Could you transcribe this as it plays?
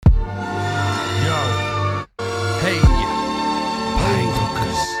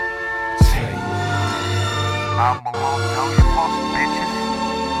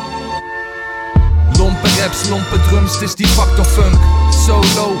lompe drums, het is die Faktor funk.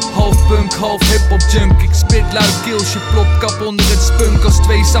 Solo, half punk, half hip-hop junk. Ik spit luid keels, je plopt kap onder het spunk. Als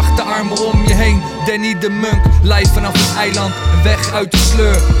twee zachte armen om je heen, Danny de Munk. Live vanaf het eiland, een weg uit de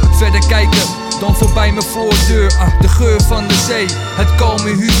sleur. Verder kijken, dan voorbij mijn voordeur. De geur van de zee, het kalme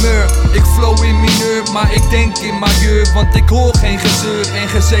humeur. Ik flow in mineur, maar ik denk in majeur. Want ik hoor geen gezeur en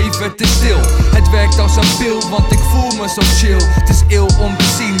gezever, het is stil. Het werkt als een pil, want ik voel me zo chill. Het is ill om te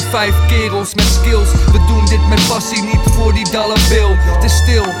zien, 5 kerels met skills. We doen dit met passie, niet voor die dollarbill. Het is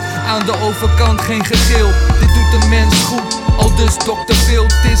stil, aan de overkant geen gegil. Dit doet een mens goed, al dus Dr. Phil.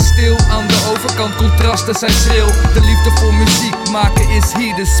 Het is stil, aan de overkant contrasten zijn schril. De liefde voor muziek maken is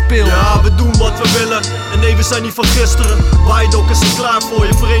hier de spil. Ja, we doen wat we willen. En nee, we zijn niet van gisteren. Baaidockers zijn klaar voor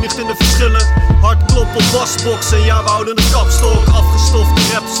je, verenigd in de verschillen. Hard kloppen op basboxen, ja we houden de kapstok. Afgestofte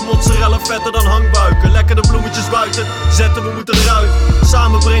raps, mozzarella vetter dan hangbuiken. Lekker de bloemetjes buiten, zetten we moeten eruit.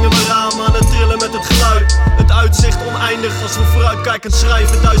 Samen brengen we ramen aan het trillen met het geluid. Het uitzicht oneindig als we vooruitkijkend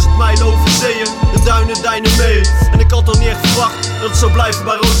schrijven. 1000 mijlen over zeeën, de duinen deinen mee. En ik had al niet echt verwacht dat het zou blijven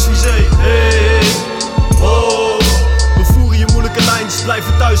bij Roosvizee. Hey, oh. We voeren je moeilijke lijntjes,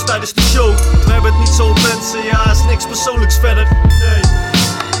 blijven thuis tijdens de show. We hebben het niet zo op mensen, ja, is niks persoonlijks verder. Nee.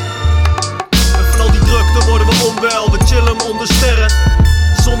 En van al die drukte worden we onwel, we chillen onder sterren.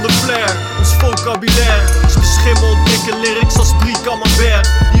 Zonder flair, ons vocabulaire is beschimmeld, dikke lyrics als 3 camembert.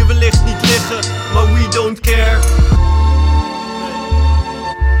 Die wellicht niet liggen, maar we don't care.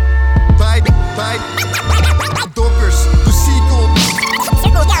 Bye.